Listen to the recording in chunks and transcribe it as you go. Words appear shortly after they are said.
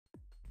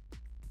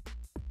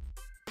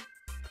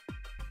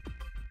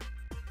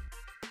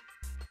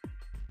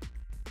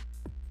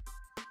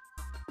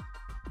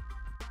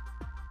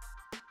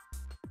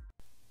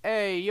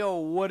Hey, yo,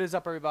 what is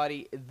up,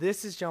 everybody?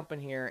 This is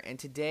Jumpin' here, and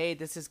today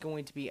this is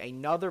going to be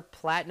another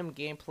Platinum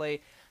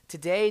gameplay.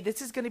 Today,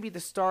 this is going to be the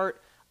start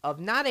of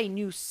not a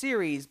new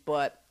series,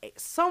 but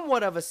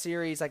somewhat of a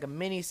series, like a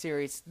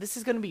mini-series. This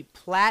is going to be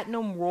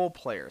Platinum role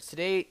players.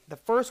 Today, the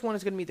first one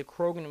is going to be the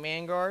Krogan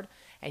Vanguard,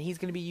 and he's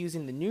going to be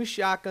using the new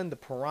shotgun, the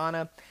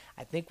Piranha.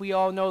 I think we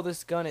all know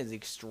this gun is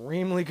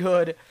extremely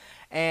good.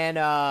 And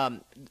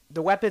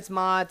the weapons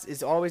mods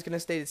is always going to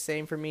stay the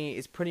same for me.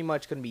 It's pretty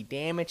much going to be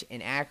damage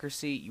and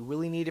accuracy. You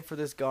really need it for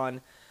this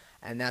gun,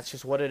 and that's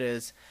just what it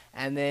is.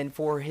 And then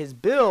for his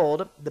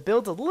build, the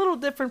build's a little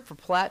different for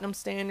Platinum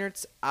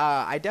standards.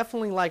 I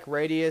definitely like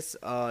Radius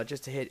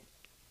just to hit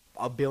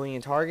a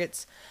billion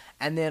targets.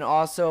 And then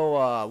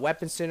also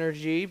weapon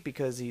synergy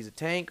because he's a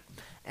tank.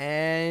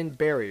 And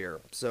barrier.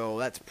 So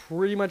that's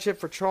pretty much it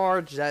for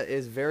charge. That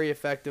is very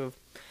effective.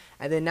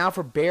 And then now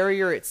for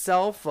barrier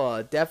itself,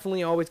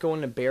 definitely always go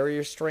into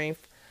barrier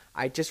strength.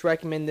 I just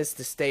recommend this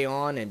to stay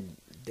on and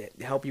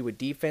help you with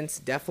defense.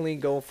 Definitely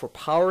go for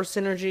power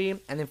synergy.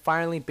 And then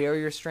finally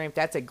barrier strength.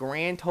 That's a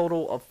grand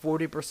total of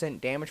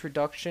 40% damage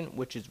reduction,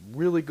 which is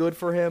really good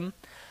for him.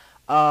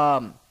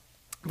 For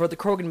the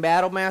Krogan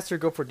Battlemaster,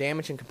 go for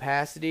damage and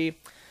capacity.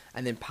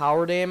 And then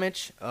power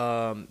damage,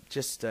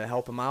 just to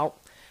help him out.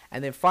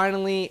 And then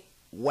finally,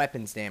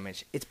 weapons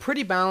damage. It's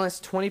pretty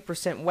balanced,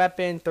 20%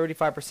 weapon,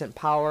 35%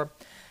 power.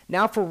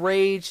 Now for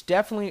rage,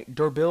 definitely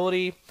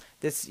durability.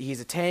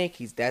 He's a tank,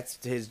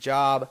 that's his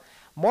job.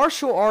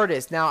 Martial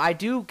artist. Now I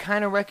do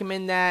kind of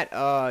recommend that.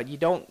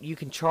 You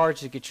can charge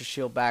to get your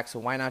shield back, so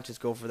why not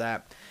just go for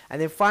that?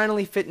 And then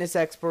finally fitness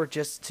expert,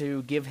 just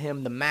to give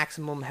him the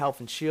maximum health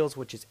and shields,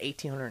 which is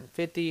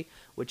 1850,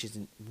 which is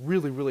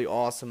really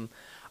awesome.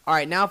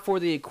 Alright, now for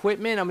the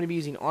equipment, I'm going to be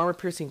using Armor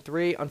Piercing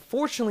 3.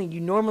 Unfortunately, you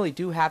normally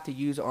do have to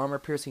use Armor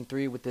Piercing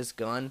 3 with this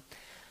gun.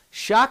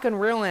 Shotgun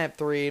Rail Lamp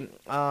 3,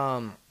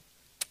 and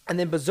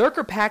then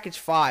Berserker Package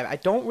 5. I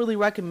don't really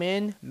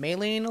recommend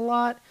meleeing a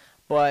lot,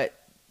 but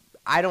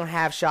I don't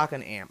have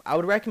Shotgun Amp. I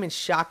would recommend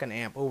Shotgun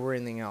Amp over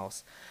anything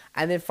else.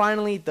 And then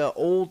finally, the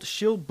old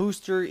Shield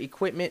Booster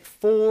Equipment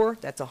 4.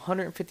 That's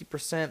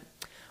 150%.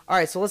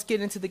 Alright, so let's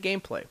get into the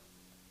gameplay.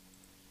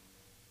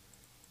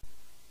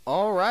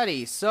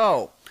 Alrighty,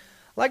 so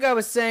like I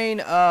was saying,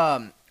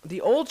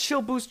 the old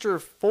Shield Booster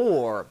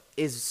 4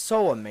 is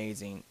so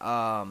amazing.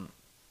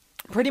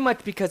 Pretty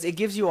much because it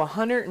gives you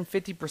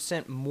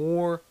 150%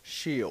 more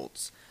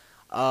shields.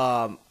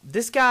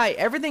 This guy,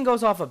 everything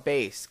goes off of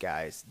base,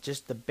 guys.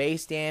 Just the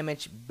base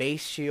damage,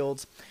 base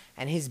shields,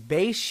 and his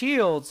base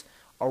shields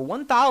are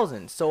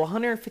 1,000. So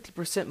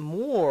 150%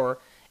 more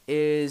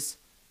is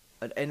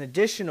an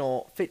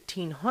additional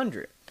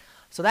 1,500.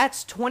 So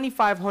that's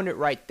 2,500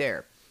 right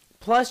there.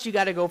 Plus, you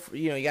got to go for,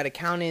 you got to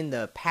count in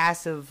the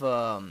passive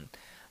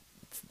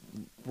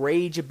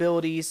rage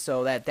abilities.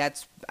 So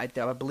that's I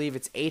believe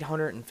it's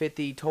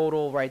 850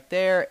 total right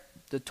there.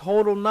 The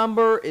total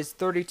number is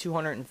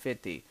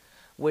 3,250,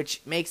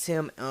 which makes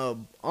him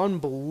an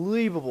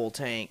unbelievable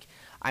tank.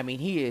 I mean,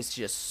 he is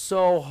just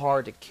so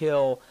hard to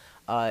kill.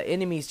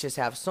 Enemies just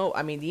have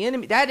the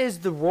enemy, that is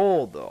the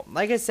role though.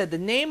 Like I said, the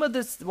name of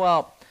this,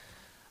 well,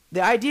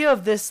 the idea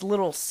of this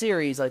little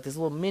series, like this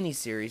little mini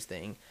series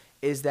thing,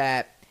 is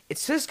that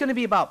it's just going to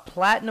be about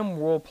Platinum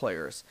role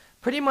players.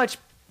 Pretty much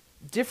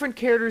different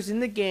characters in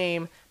the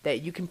game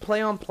that you can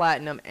play on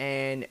Platinum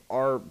and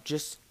are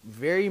just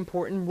very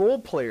important role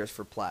players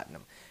for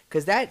Platinum.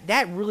 Because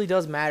that really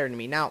does matter to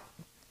me. Now,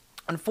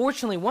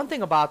 unfortunately, one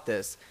thing about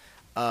this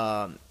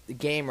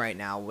game right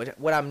now,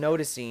 what I'm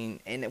noticing,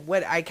 and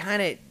what I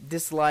kind of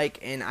dislike,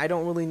 and I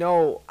don't really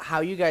know how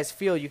you guys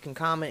feel, you can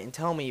comment and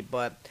tell me,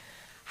 but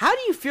how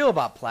do you feel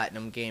about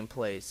Platinum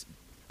gameplays?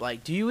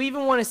 Like, do you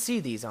even want to see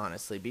these,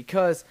 honestly?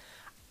 Because,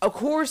 of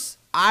course,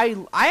 I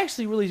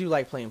actually really do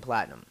like playing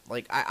Platinum.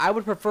 Like, I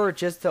would prefer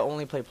just to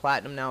only play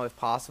Platinum now if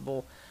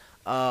possible.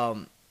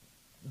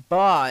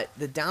 But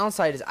the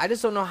downside is I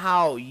just don't know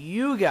how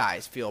you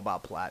guys feel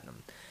about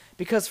Platinum.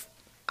 Because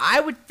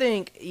I would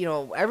think,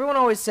 everyone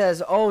always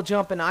says, oh,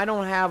 Jumpin', I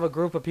don't have a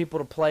group of people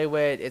to play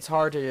with. It's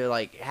hard to,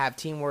 like, have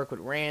teamwork with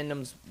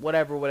randoms,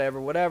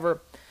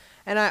 whatever.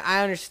 And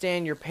I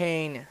understand your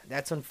pain.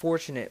 That's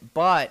unfortunate.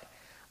 But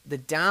the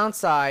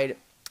downside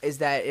is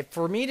that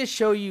for me to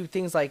show you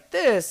things like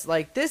this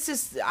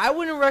is, I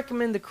wouldn't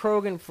recommend the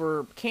Krogan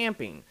for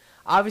camping.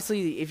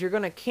 Obviously, if you're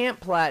going to camp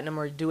Platinum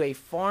or do a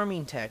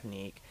farming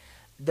technique,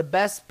 the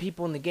best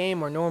people in the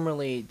game are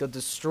normally the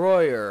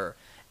Destroyer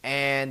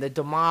and the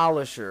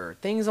Demolisher,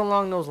 things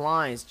along those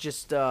lines.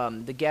 Just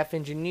the Geth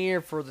Engineer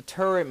for the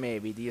turret,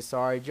 maybe the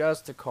Asari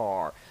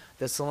Justicar,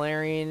 the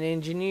Solarian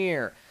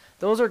Engineer.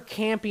 Those are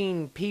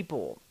camping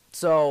people.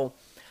 So,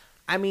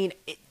 I mean,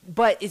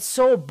 but it's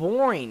so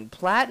boring.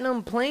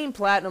 Playing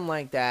Platinum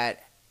like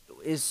that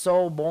is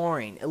so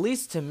boring, at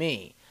least to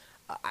me.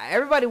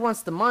 Everybody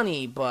wants the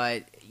money,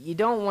 but you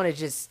don't want to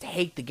just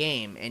hate the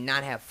game and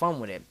not have fun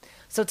with it.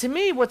 So to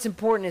me, what's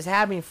important is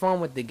having fun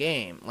with the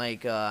game.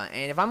 Like,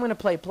 and if I'm going to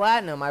play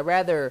Platinum, I'd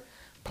rather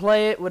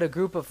play it with a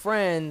group of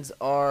friends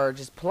or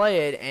just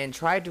play it and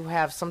try to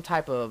have some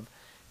type of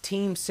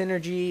team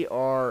synergy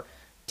or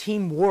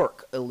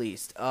teamwork at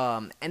least.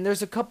 And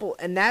there's a couple,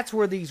 and that's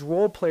where these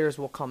role players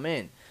will come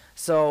in.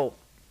 So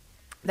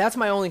that's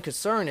my only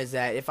concern, is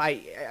that if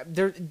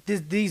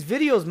these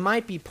videos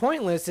might be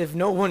pointless if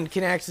no one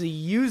can actually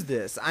use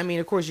this. I mean,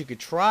 of course you could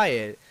try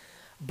it,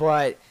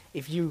 but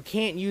if you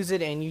can't use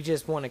it and you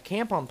just want to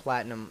camp on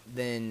platinum,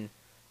 then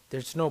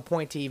there's no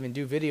point to even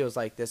do videos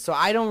like this. So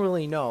I don't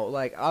really know.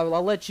 Like,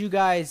 I'll let you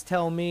guys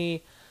tell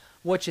me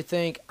what you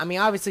think. I mean,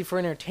 obviously for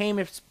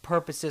entertainment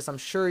purposes, I'm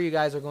sure you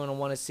guys are going to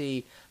want to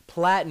see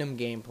platinum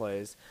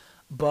gameplays,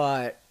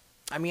 but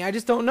I mean, I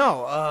just don't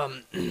know.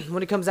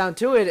 When it comes down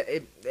to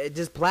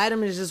it,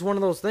 platinum is just one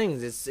of those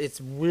things. It's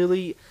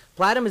really,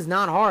 platinum is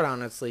not hard,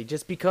 honestly,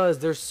 just because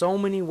there's so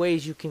many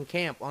ways you can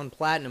camp on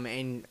platinum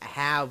and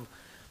have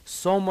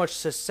so much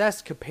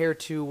success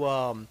compared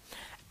to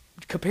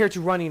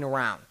running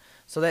around.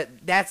 So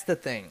that's the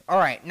thing. All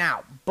right,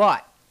 now,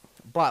 but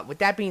with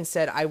that being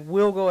said, I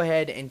will go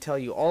ahead and tell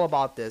you all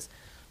about this.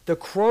 The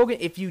Krogan,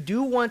 if you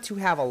do want to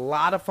have a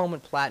lot of fun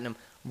with platinum,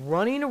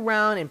 running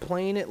around and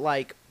playing it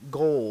like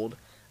gold,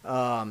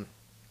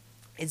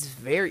 it's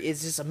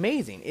just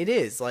amazing. It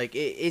is like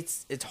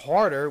it's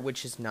harder,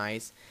 which is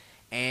nice,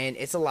 and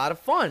it's a lot of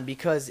fun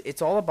because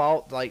it's all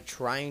about like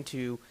trying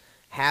to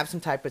have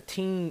some type of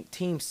team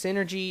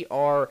synergy,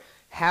 or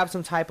have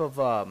some type of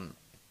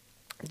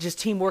just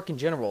teamwork in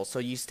general. So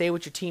you stay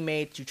with your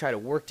teammates, you try to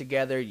work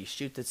together, you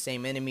shoot the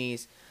same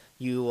enemies,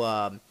 you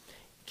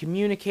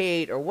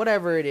communicate or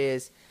whatever it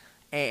is,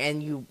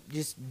 and you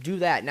just do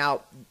that.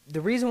 Now,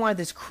 the reason why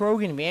this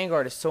Krogan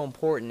Vanguard is so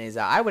important is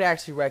I would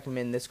actually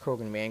recommend this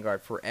Krogan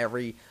Vanguard for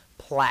every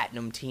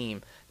platinum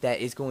team that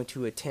is going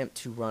to attempt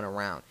to run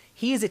around.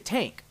 He is a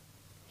tank.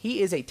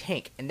 He is a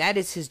tank, and that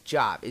is his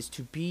job, is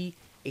to be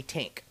a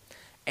tank.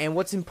 And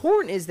what's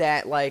important is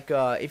that, like,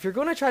 if you're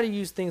going to try to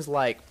use things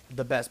like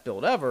the best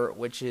build ever,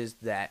 which is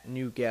that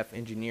new Geth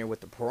engineer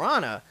with the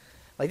Piranha,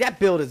 like, that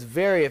build is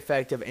very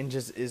effective and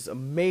just is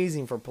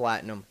amazing for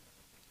platinum.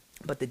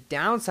 But the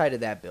downside of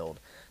that build,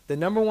 the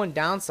number one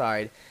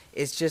downside,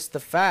 is just the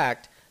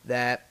fact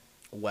that,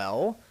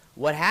 well,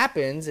 what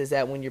happens is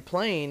that when you're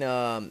playing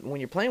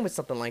with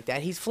something like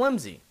that, he's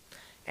flimsy,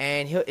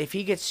 and if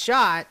he gets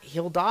shot,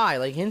 he'll die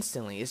like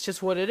instantly. It's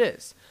just what it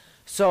is.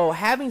 So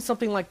having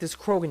something like this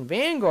Krogan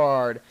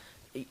Vanguard,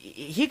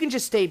 he can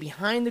just stay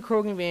behind the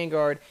Krogan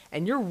Vanguard,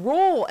 and your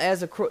role is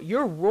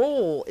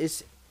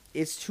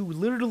to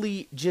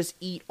literally just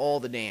eat all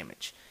the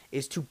damage.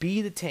 Is to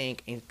be the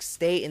tank and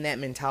stay in that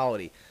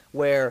mentality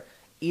where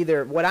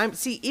even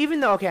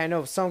though, okay, I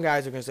know some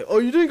guys are going to say, oh,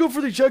 you didn't go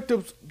for the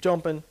objectives,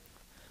 Jumpin'.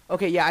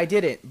 Okay, yeah, I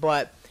didn't,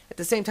 but at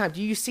the same time,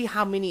 do you see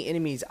how many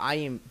enemies I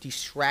am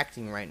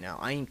distracting right now?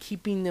 I am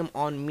keeping them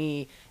on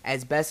me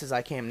as best as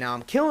I can. Now,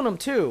 I'm killing them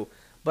too,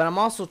 but I'm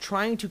also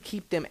trying to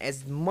keep them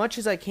as much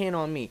as I can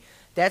on me.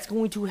 That's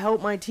going to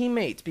help my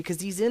teammates, because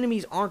these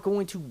enemies aren't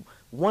going to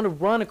want to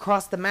run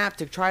across the map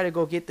to try to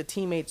go get the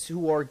teammates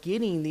who are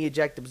getting the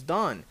objectives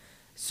done.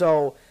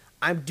 So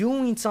I'm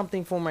doing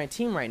something for my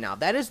team right now.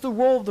 That is the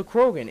role of the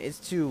Krogan, is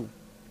to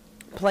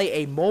play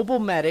a mobile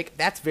medic.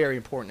 That's very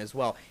important as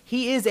well.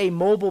 He is a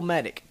mobile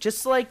medic.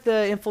 Just like the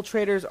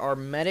infiltrators are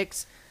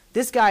medics,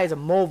 this guy is a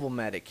mobile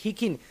medic. He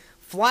can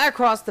fly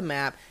across the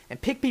map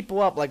and pick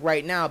people up like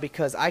right now,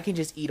 because I can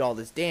just eat all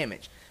this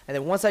damage. And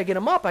then once I get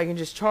him up, I can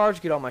just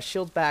charge, get all my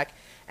shields back,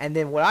 and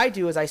then what I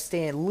do is I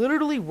stand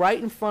literally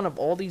right in front of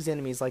all these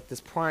enemies like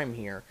this Prime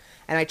here,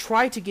 and I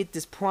try to get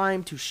this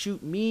Prime to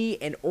shoot me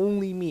and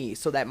only me,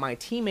 so that my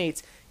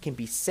teammates can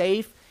be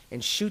safe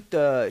and shoot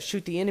the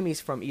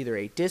enemies from either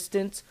a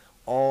distance,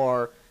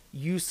 or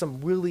use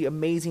some really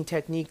amazing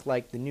technique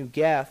like the new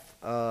Geth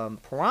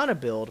Piranha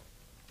build,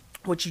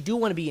 which you do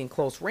want to be in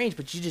close range,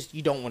 but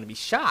you don't want to be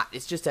shot.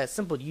 It's just that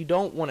simple. You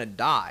don't want to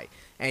die,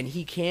 and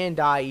he can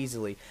die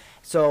easily.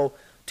 So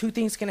two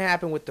things can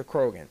happen with the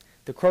Krogan.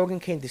 The Krogan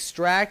can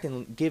distract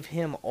and give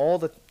him all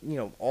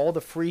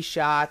the free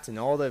shots and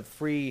all the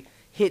free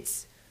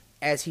hits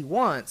as he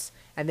wants,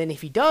 and then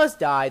if he does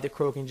die, the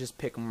Krogan just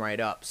pick him right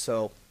up.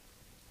 So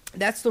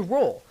that's the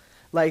role.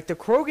 Like, the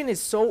Krogan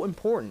is so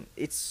important.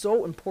 It's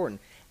so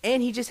important,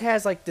 and he just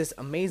has like this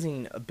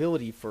amazing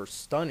ability for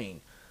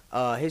stunning.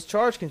 His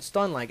charge can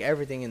stun like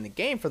everything in the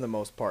game for the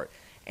most part,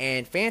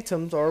 and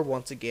phantoms are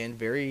once again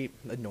very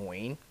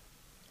annoying.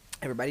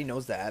 Everybody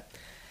knows that.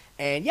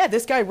 And yeah,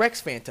 this guy wrecks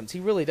phantoms. He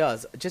really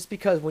does. Just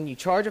because when you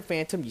charge a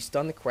phantom, you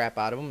stun the crap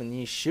out of them, and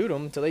you shoot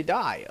them until they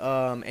die.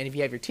 And if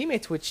you have your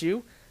teammates with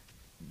you,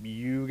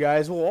 you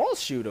guys will all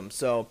shoot them.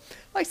 So,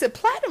 like I said,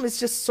 platinum is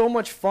just so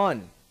much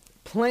fun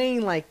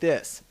playing like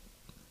this.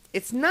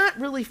 It's not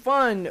really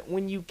fun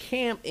when you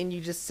camp and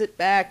you just sit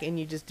back and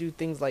you just do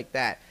things like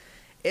that.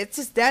 It's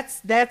just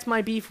that's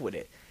my beef with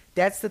it.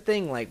 That's the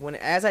thing. Like,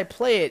 as I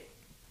play it,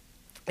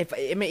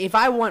 if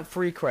I want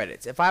free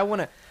credits, if I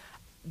want to,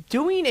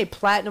 doing a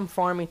platinum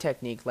farming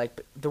technique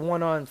like the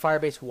one on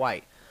Firebase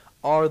White,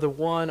 or the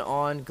one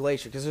on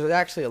Glacier, because there's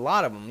actually a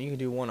lot of them. You can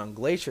do one on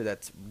Glacier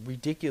that's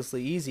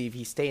ridiculously easy if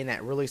you stay in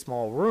that really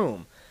small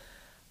room.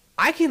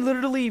 I can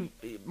literally,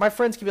 my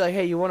friends can be like,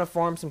 hey, you want to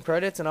farm some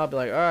credits? And I'll be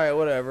like, all right,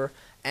 whatever.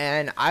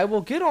 And I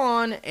will get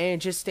on and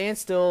just stand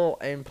still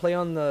and play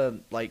on the,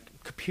 like,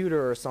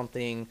 computer or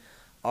something,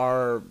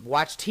 or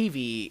watch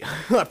TV,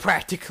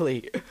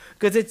 practically,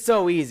 because it's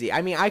so easy.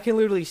 I mean, I can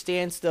literally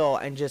stand still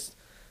and just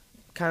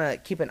kind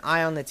of keep an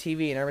eye on the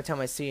TV, and every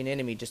time I see an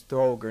enemy, just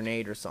throw a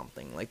grenade or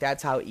something. Like,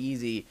 that's how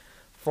easy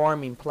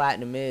farming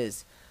platinum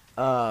is.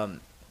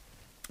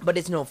 But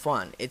it's no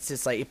fun. It's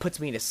just like, it puts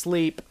me to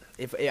sleep.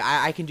 If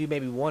I can do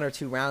maybe 1 or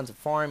 2 rounds of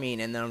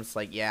farming, and then I'm just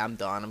like, yeah, I'm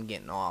done. I'm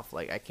getting off.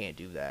 Like, I can't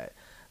do that.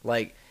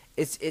 Like,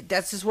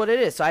 that's just what it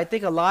is. So I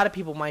think a lot of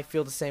people might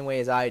feel the same way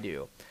as I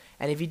do.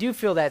 And if you do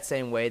feel that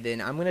same way,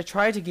 then I'm going to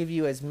try to give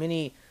you as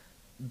many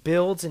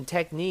builds and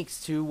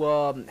techniques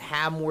to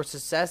have more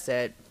success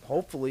at,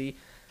 hopefully,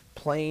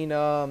 playing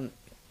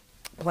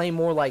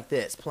more like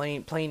this.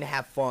 Playing to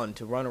have fun,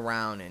 to run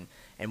around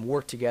and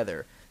work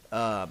together.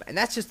 And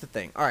that's just the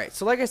thing. Alright,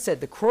 so like I said,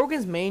 the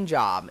Krogan's main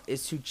job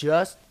is to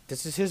just,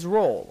 this is his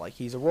role, like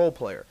he's a role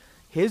player.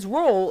 His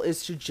role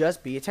is to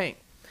just be a tank.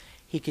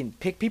 He can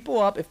pick people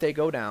up if they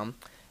go down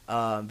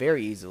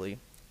very easily.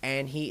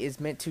 And he is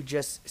meant to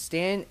just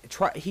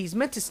he's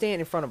meant to stand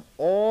in front of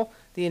all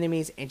the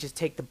enemies and just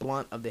take the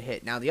blunt of the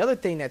hit. Now, the other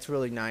thing that's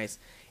really nice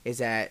is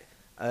that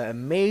an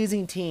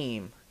amazing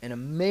team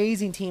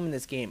in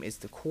this game is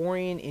the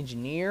Krogan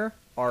Engineer,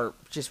 or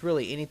just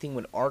really anything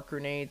with arc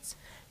grenades,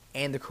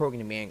 and the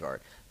Krogan Vanguard.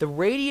 The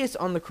radius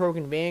on the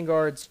Krogan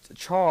Vanguard's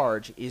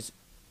charge is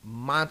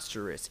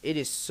monstrous. It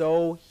is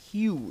so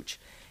huge.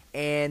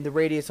 And the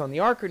radius on the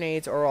arc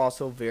grenades are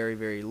also very,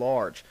 very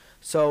large.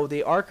 So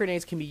the arc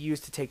grenades can be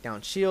used to take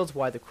down shields,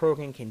 while the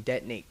Krogan can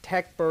detonate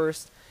tech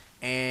burst,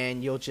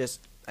 and you'll just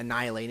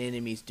annihilate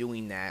enemies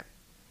doing that.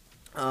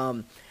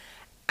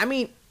 I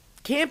mean,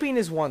 camping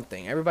is one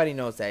thing. Everybody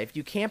knows that. If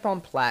you camp on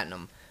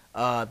platinum,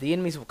 the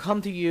enemies will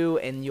come to you,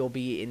 and you'll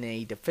be in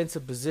a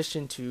defensive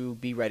position to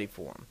be ready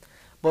for them.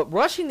 But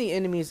rushing the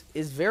enemies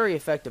is very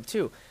effective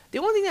too. The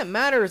only thing that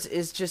matters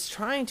is just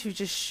trying to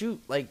just shoot.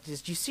 Like,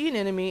 just you see an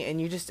enemy,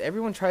 and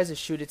everyone tries to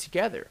shoot it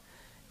together.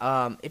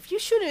 If you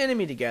shoot an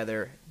enemy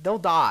together, they'll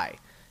die.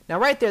 Now,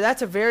 right there,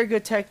 that's a very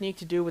good technique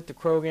to do with the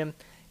Krogan,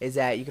 is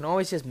that you can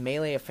always just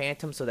melee a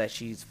Phantom so that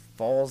she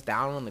falls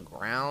down on the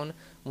ground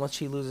once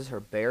she loses her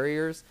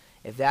barriers.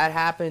 If that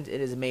happens,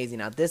 it is amazing.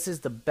 Now, this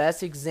is the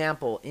best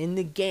example in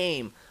the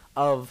game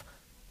of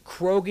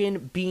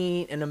Krogan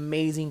being an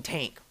amazing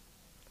tank.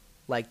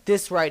 Like,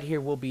 this right here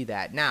will be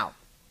that. Now,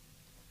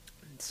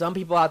 some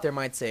people out there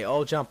might say,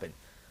 oh, Jumpin',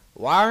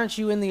 why aren't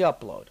you in the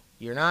upload?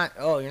 You're not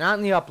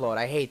in the upload.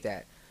 I hate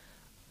that.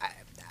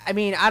 I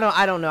mean, I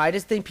don't know. I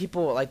just think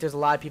people, like, there's a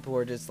lot of people who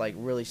are just, like,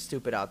 really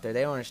stupid out there.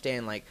 They don't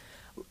understand, like,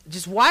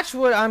 just watch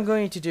what I'm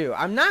going to do.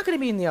 I'm not going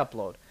to be in the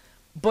upload,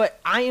 but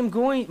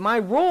my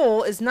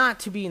role is not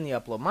to be in the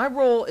upload. My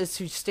role is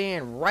to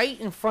stand right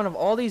in front of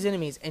all these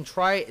enemies and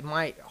try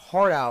my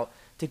heart out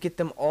to get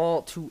them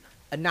all to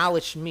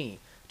acknowledge me,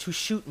 to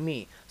shoot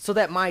me, so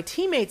that my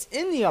teammates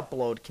in the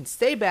upload can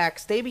stay back,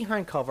 stay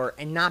behind cover,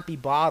 and not be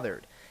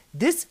bothered.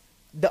 The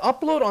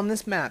upload on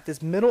this map,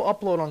 this middle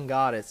upload on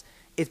Goddess,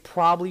 is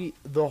probably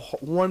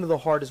one of the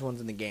hardest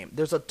ones in the game.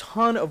 There's a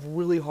ton of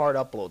really hard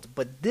uploads,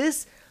 but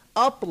this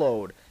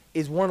upload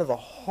is one of the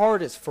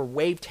hardest for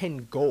Wave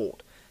 10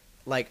 Gold.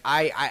 Like,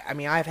 I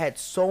mean, I've had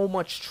so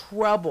much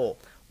trouble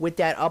with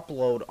that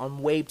upload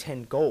on Wave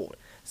 10 Gold.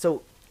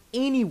 So,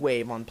 any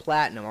wave on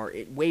Platinum, or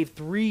Wave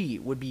 3,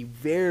 would be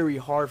very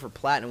hard for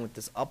Platinum with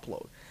this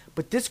upload.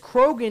 But this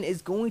Krogan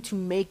is going to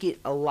make it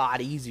a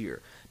lot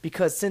easier,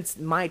 because since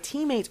my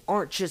teammates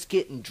aren't just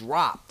getting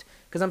dropped,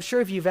 because I'm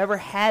sure if you've ever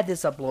had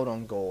this upload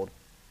on Gold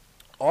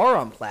or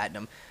on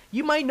Platinum,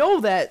 you might know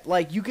that,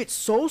 like, you get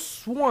so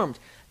swarmed,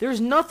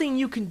 there's nothing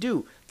you can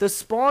do. The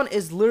spawn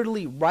is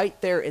literally right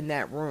there in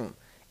that room.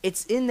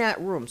 It's in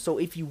that room. So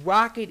if you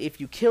rock it,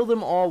 if you kill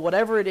them all,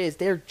 whatever it is,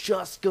 they're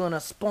just gonna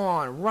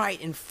spawn right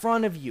in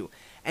front of you.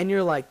 And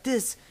you're like,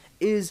 this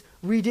is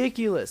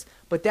ridiculous.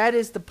 But that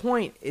is the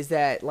point, is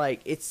that,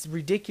 like, it's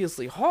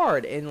ridiculously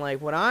hard. And,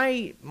 like,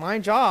 my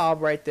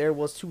job right there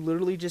was to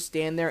literally just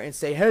stand there and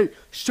say, hey,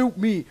 shoot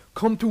me,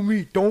 come to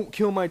me, don't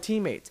kill my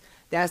teammates.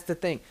 That's the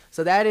thing.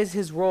 So that is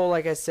his role.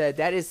 Like I said,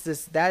 that is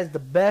the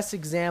best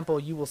example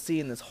you will see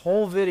in this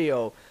whole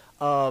video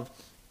of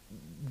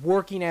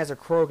working as a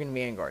Krogan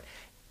Vanguard.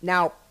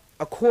 Now,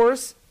 of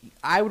course,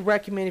 I would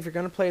recommend, if you're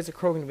going to play as a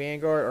Krogan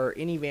Vanguard or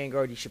any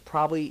Vanguard, you should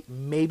probably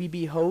maybe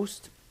be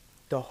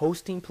the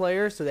hosting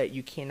player, so that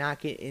you cannot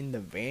get in the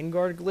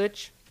Vanguard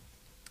glitch.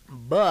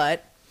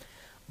 But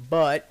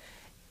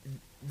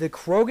the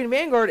Krogan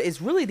Vanguard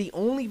is really the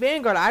only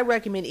Vanguard I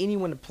recommend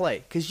anyone to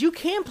play, because you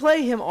can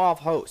play him off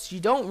host. You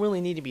don't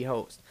really need to be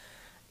host.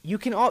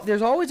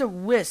 There's always a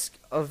risk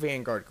of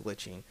Vanguard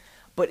glitching,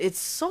 but it's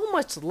so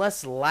much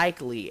less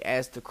likely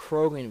as the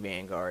Krogan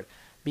Vanguard,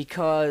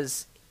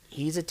 because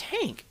he's a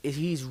tank.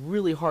 He's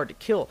really hard to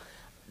kill.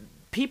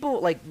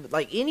 People like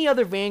any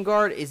other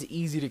Vanguard is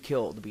easy to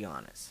kill, to be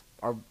honest,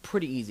 are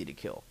pretty easy to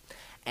kill.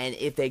 And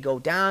if they go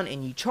down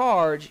and you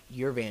charge,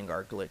 your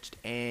Vanguard glitched,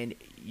 and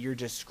you're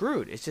just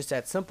screwed. It's just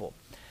that simple.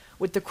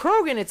 With the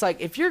Krogan, it's like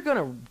if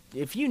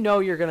you know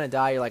you're gonna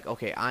die, you're like,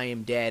 okay, I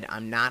am dead.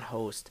 I'm not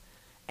host.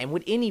 And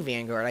with any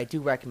Vanguard, I do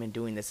recommend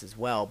doing this as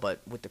well. But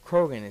with the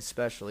Krogan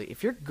especially,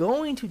 if you're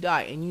going to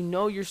die and you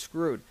know you're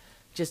screwed,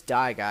 just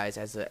die, guys.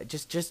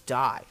 Just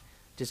die.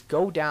 Just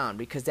go down,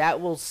 because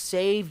that will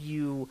save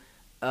you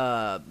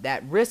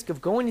that risk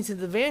of going into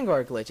the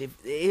Vanguard glitch.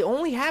 It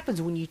only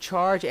happens when you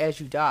charge as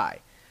you die.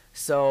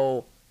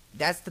 So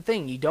that's the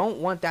thing. You don't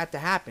want that to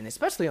happen,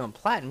 especially on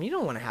Platinum. You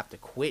don't want to have to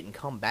quit and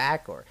come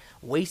back or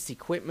waste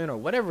equipment or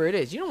whatever it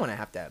is. You don't want to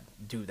have to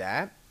do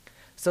that.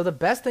 So the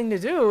best thing to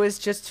do is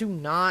just to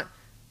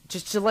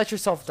let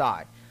yourself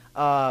die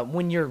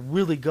when you're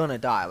really gonna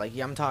die. Like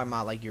I'm talking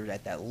about, like you're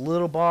at that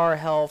little bar of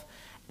health.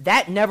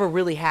 That never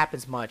really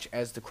happens much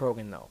as the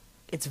Krogan, though.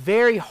 It's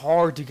very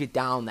hard to get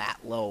down that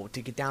low,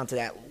 to get down to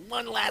that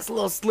one last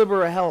little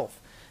sliver of health,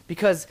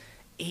 because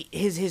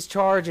his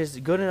charge is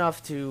good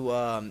enough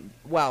to,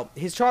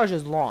 his charge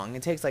is long.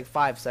 It takes like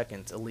 5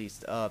 seconds at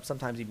least,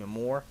 sometimes even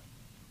more.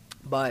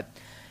 But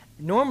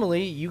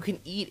normally you can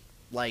eat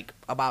like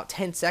about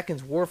 10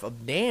 seconds worth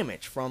of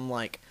damage from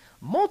like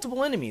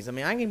multiple enemies. I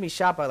mean, I can be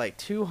shot by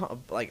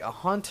like a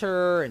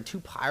hunter and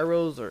 2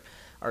 pyros, or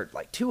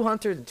like 2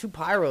 hunters and 2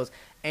 pyros,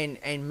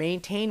 and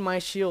maintain my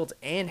shields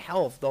and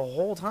health the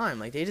whole time.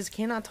 Like, they just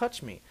cannot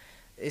touch me.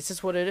 It's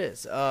just what it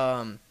is.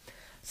 So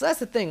that's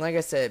the thing. Like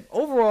I said,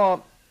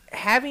 overall,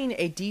 having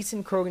a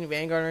decent Krogan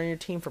Vanguard on your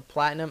team for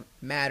Platinum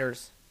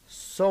matters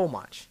so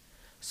much.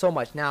 So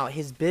much. Now,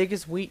 his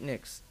biggest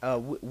weakness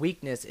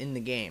in the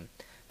game,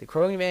 the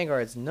Krogan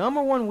Vanguard's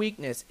 #1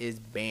 weakness is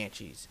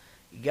Banshees.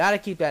 You gotta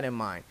keep that in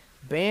mind.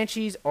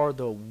 Banshees are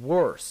the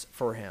worst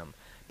for him.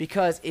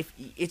 Because if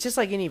it's just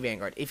like any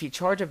Vanguard, if you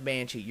charge a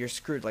Banshee, you're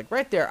screwed. Like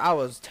right there, I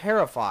was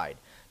terrified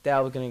that I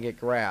was gonna get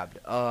grabbed.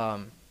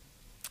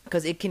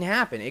 Because it can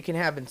happen. It can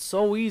happen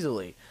so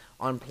easily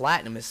on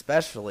Platinum,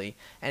 especially.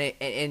 And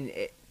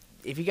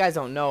if you guys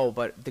don't know,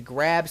 but the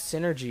grab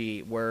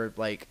synergy where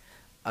like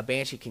a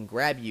Banshee can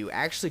grab you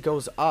actually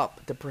goes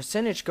up. The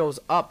percentage goes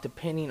up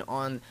depending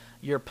on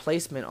your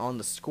placement on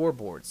the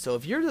scoreboard. So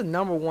if you're the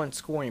 #1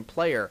 scoring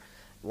player,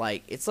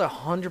 like, it's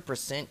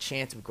 100%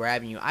 chance of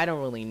grabbing you. I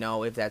don't really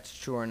know if that's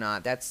true or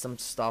not. That's some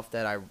stuff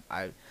that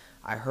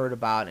I heard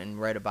about and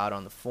read about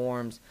on the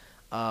forums.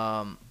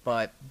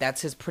 But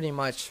that's pretty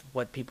much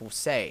what people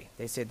say.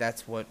 They say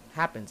that's what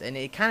happens. And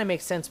it kind of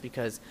makes sense,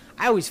 because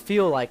I always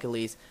feel like, at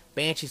least,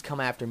 Banshees come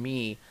after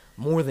me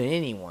more than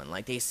anyone.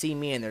 Like, they see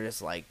me and they're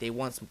just like, they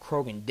want some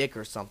Krogan dick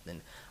or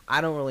something.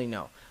 I don't really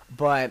know.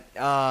 But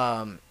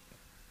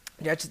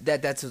that's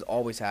what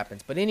always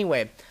happens. But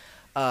anyway,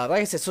 like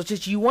I said, so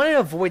just you want to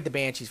avoid the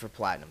Banshees for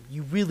Platinum.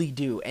 You really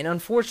do. And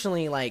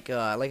unfortunately, like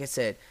I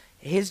said,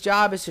 his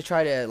job is to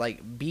try to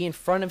like be in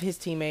front of his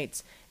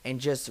teammates and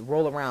just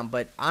roll around.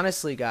 But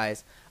honestly,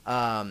 guys,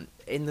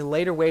 in the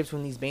later waves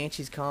when these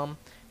Banshees come,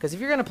 because if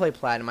you're gonna play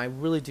Platinum, I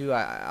really do.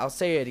 I'll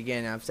say it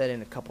again. I've said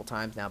it a couple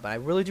times now, but I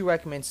really do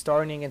recommend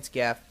starting against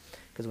Geth.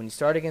 Because when you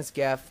start against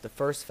Geth, the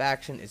first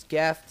faction is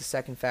Geth, the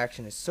second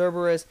faction is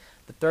Cerberus,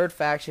 the third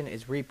faction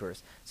is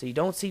Reapers. So you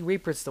don't see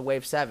Reapers to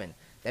wave 7.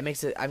 That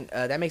makes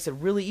it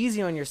really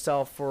easy on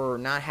yourself for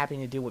not having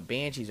to deal with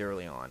Banshees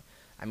early on.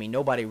 I mean,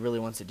 nobody really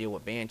wants to deal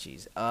with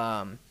Banshees.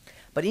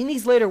 But in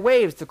these later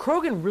waves, the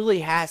Krogan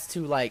really has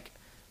to like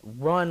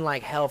run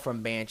like hell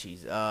from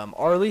Banshees,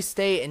 or at least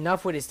stay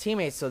enough with his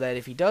teammates so that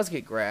if he does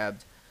get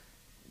grabbed,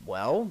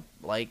 well,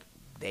 like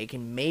they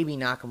can maybe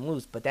knock him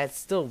loose. But that's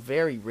still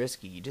very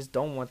risky. You just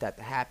don't want that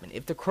to happen.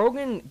 If the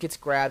Krogan gets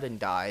grabbed and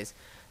dies,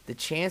 the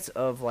chance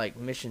of like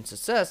mission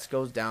success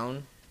goes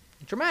down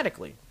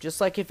dramatically, just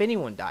like if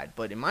anyone died.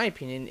 But in my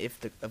opinion,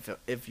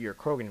 if your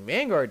Krogan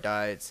Vanguard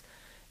dies,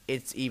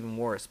 it's even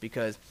worse,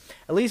 because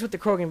at least with the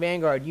Krogan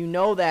Vanguard, you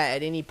know that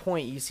at any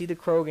point you see the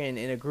Krogan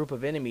in a group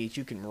of enemies,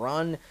 you can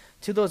run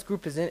to those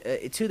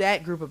to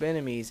that group of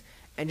enemies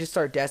and just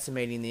start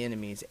decimating the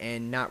enemies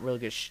and not really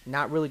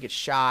get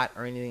shot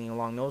or anything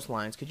along those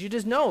lines, because you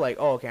just know, like,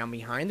 oh, okay, I'm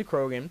behind the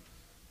Krogan,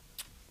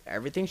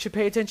 everything should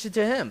pay attention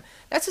to him.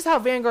 That's just how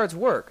Vanguards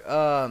work.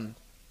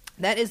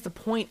 That is the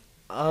point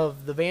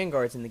of the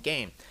Vanguards in the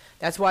game.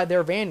 That's why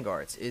they're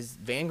Vanguards.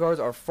 Vanguards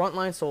are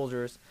frontline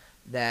soldiers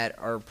that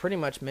are pretty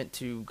much meant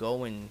to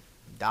go and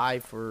die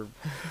for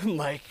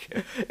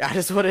like, that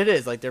is what it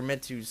is. Like, they're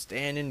meant to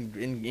stand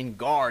in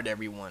guard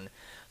everyone.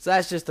 So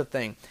that's just the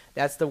thing.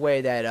 That's the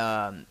way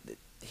that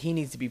he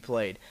needs to be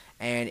played.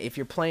 And if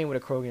you're playing with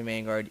a Krogan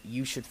Vanguard,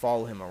 you should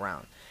follow him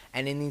around.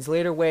 And in these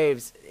later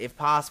waves, if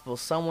possible,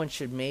 someone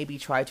should maybe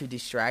try to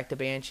distract the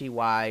Banshee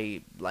while,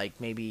 like,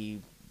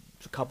 maybe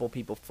a couple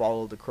people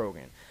follow the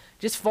Krogan.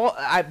 This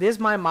is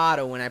my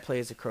motto when I play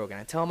as a Krogan.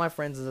 I tell my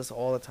friends this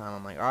all the time.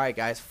 I'm like, alright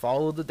guys,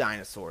 follow the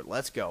dinosaur.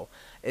 Let's go.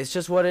 It's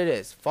just what it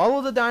is.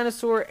 Follow the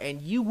dinosaur and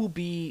you will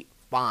be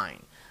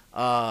fine.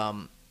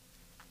 And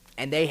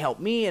they help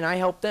me and I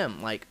help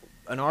them. Like,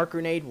 an arc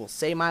grenade will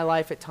save my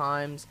life at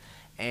times,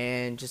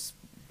 and just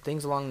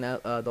things along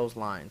those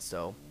lines.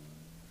 So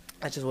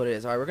that's just what it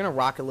is. Alright, we're going to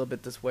rock a little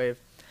bit this wave.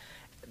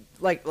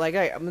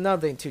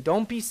 another thing too.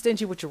 Don't be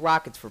stingy with your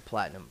rockets for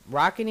platinum.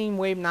 Rocketing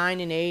wave 9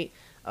 and 8,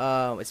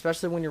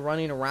 especially when you're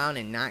running around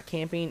and not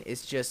camping,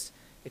 is just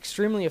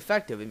extremely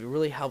effective. It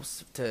really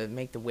helps to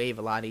make the wave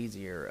a lot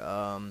easier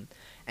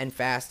and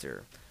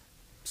faster.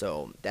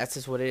 So that's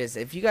just what it is.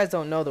 If you guys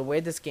don't know, the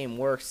way this game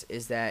works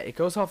is that it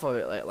goes off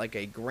of like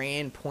a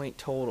grand point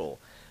total,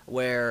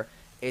 where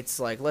it's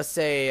like, let's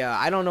say,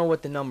 I don't know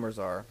what the numbers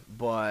are,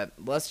 but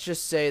let's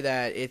just say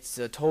that it's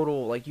a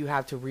total, like you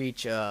have to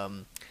reach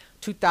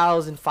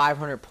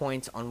 2,500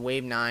 points on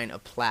wave 9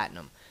 of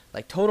platinum,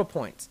 like total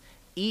points.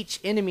 Each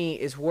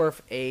enemy is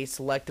worth a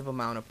selective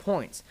amount of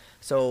points.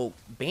 So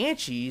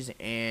banshees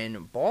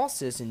and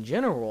bosses in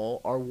general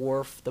are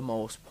worth the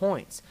most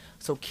points.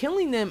 So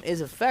killing them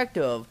is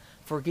effective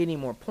for getting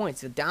more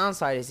points. The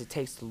downside is it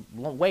takes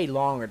way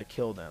longer to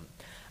kill them.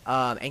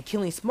 And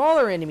killing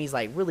smaller enemies,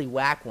 like really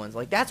whack ones,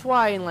 like that's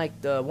why in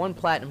like the one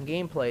platinum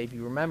gameplay, if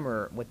you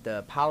remember, with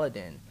the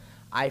paladin,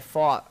 I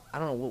fought, I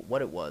don't know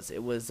what it was.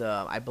 It was,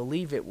 I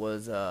believe it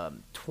was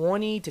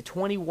 20 to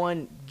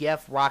 21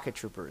 Geth rocket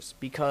troopers,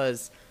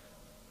 because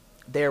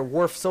they're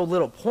worth so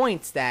little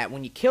points that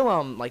when you kill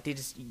them, like they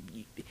just,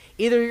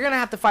 either you're going to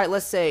have to fight,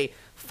 let's say,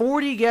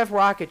 40 Geth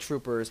rocket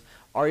troopers,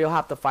 or you'll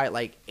have to fight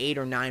like 8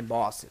 or 9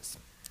 bosses.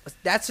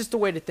 That's just the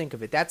way to think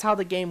of it. That's how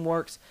the game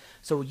works.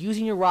 So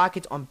using your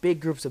rockets on big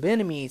groups of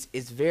enemies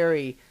is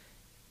very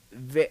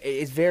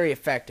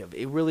effective.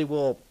 It really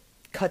will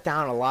cut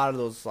down a lot of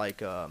those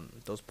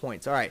those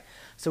points. All right,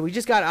 so we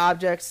just got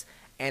objects,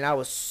 and I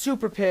was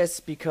super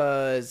pissed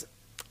because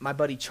my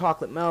buddy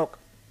Chocolate Milk,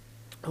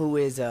 who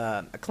is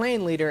a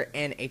clan leader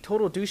and a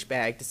total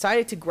douchebag,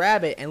 decided to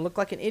grab it and look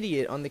like an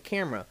idiot on the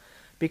camera.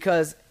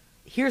 Because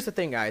here's the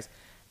thing, guys,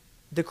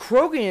 the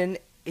Krogan,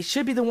 it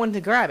should be the one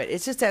to grab it.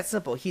 It's just that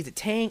simple. He's a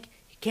tank,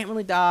 he can't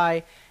really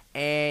die,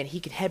 and he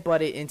can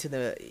headbutt it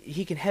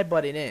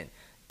in.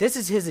 This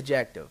is his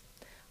objective.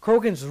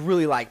 Krogans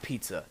really like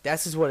pizza.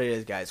 That's just what it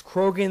is, guys.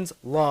 Krogans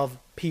love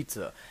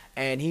pizza,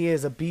 and he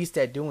is a beast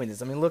at doing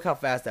this. I mean, look how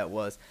fast that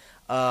was.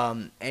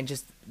 And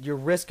just your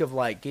risk of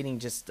like getting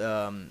just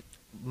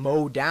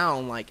mowed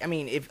down. Like, I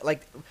mean, if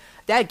like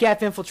that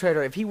Geth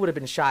infiltrator, if he would have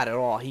been shot at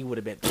all, he would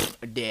have been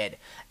dead.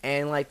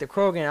 And like the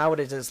Krogan, I would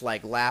have just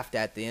like laughed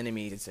at the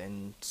enemies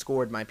and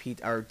scored my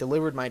pizza, or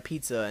delivered my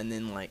pizza, and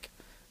then like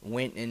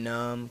went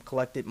and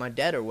collected my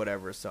debt or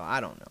whatever. So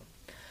I don't know.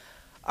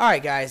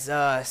 Alright guys,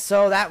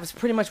 so that was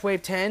pretty much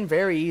wave 10.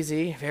 Very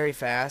easy, very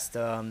fast.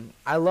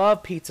 I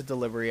love pizza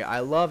delivery.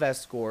 I love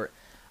escort.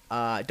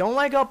 Don't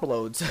like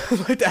uploads,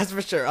 that's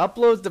for sure.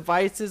 Uploads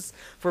devices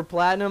for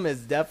platinum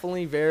is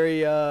definitely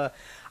very, I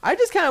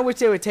just kind of wish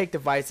they would take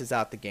devices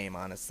out the game,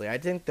 honestly. I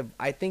think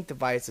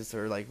devices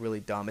are like really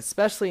dumb,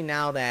 especially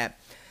now that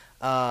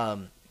like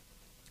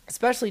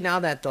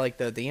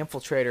the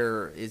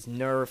infiltrator is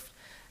nerfed.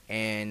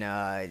 And,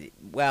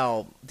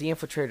 well, the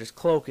infiltrator's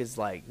cloak is,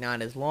 like,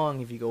 not as long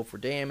if you go for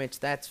damage.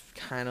 That's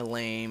kind of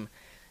lame.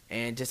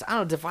 And just, I don't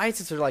know,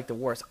 devices are, like, the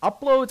worst.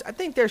 Uploads, I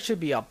think there should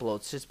be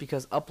uploads, just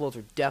because uploads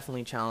are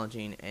definitely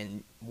challenging,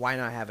 and why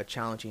not have a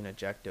challenging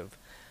objective?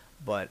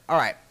 But,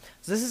 alright,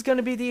 so this is going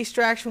to be the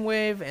extraction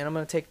wave, and I'm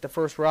going to take the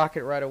first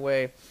rocket right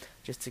away,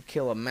 just to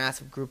kill a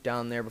massive group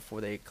down there before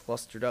they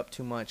clustered up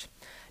too much.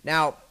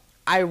 Now,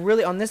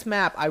 on this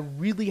map, I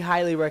really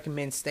highly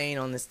recommend staying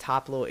on this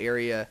top little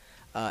area,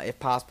 if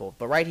possible.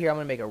 But right here, I'm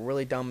going to make a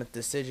really dumb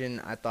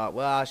decision. I thought,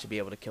 well, I should be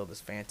able to kill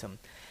this Phantom.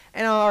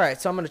 And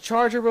alright, so I'm going to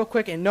charge her real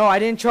quick. And no, I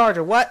didn't charge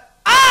her. What?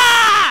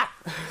 Ah!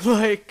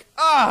 Like,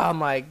 oh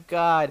my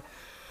god.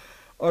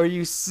 Are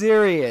you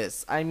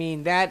serious? I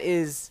mean, that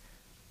is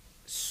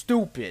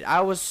stupid. I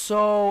was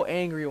so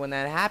angry when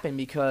that happened,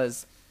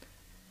 because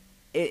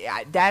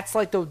that's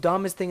like the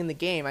dumbest thing in the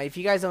game. If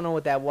you guys don't know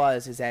what that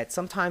was, is that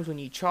sometimes when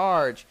you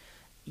charge,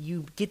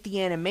 you get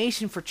the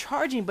animation for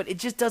charging, but it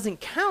just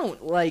doesn't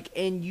count. Like,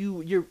 and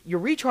your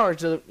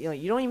recharge, you know,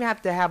 you don't even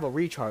have to have a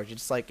recharge.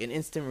 It's like an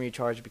instant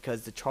recharge,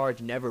 because the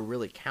charge never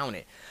really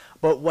counted.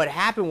 But what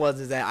happened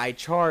was that I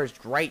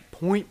charged right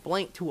point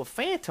blank to a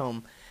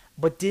Phantom,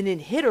 but didn't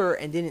hit her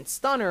and didn't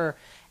stun her,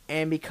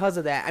 and because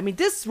of that, I mean,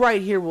 this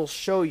right here will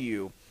show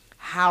you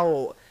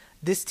how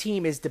this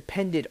team is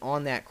dependent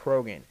on that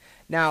Krogan.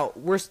 Now,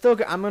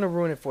 I'm going to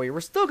ruin it for you.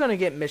 We're still going to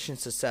get mission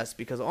success,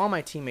 because all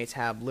my teammates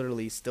have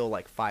literally still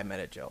like 5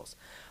 meta gels.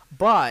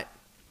 But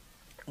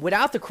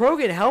without the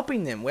Krogan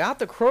helping them, without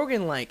the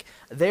Krogan like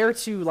there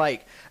to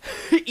like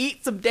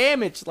eat some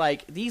damage,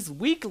 like these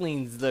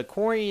weaklings, the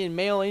Quarian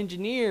male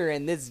engineer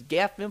and this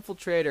Geth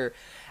infiltrator,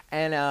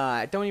 and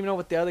I don't even know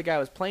what the other guy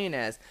was playing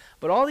as,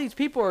 but all these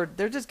people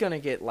they're just going to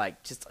get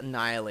like just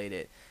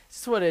annihilated.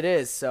 This is what it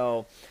is.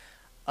 So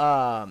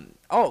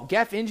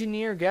Geth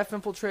Engineer, Geth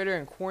Infiltrator,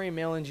 and Quarry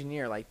Male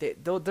Engineer, like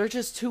they're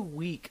just too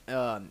weak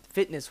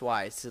fitness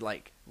wise to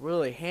like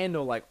really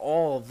handle like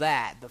all of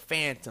that. The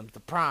Phantoms, the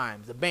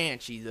Primes, the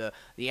Banshee,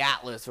 the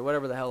Atlas, or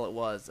whatever the hell it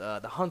was,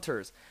 the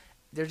Hunters.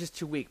 They're just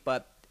too weak,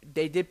 but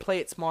they did play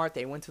it smart.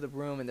 They went to the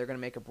room, and they're gonna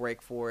make a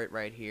break for it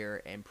right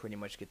here and pretty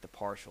much get the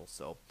partial.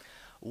 So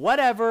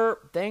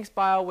Whatever. Thanks,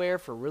 BioWare,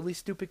 for really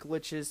stupid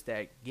glitches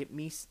that get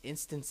me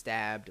instant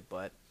stabbed.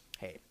 But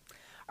hey.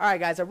 Alright,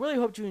 guys, I really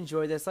hope you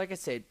enjoyed this. Like I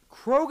said,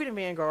 Krogan and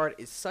Vanguard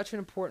is such an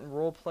important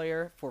role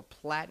player for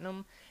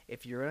Platinum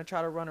if you're going to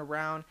try to run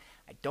around.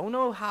 I don't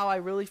know how I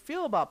really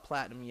feel about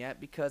Platinum yet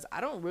because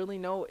I don't really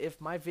know if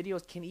my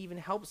videos can even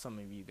help some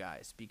of you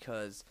guys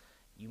because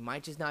you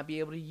might just not be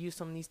able to use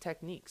some of these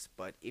techniques.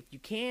 But if you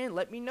can,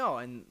 let me know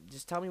and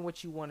just tell me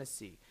what you want to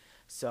see.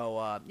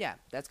 So, yeah,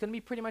 that's going to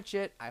be pretty much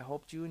it. I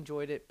hope you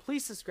enjoyed it.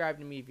 Please subscribe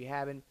to me if you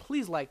haven't.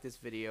 Please like this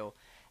video.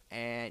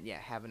 And, yeah,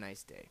 have a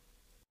nice day.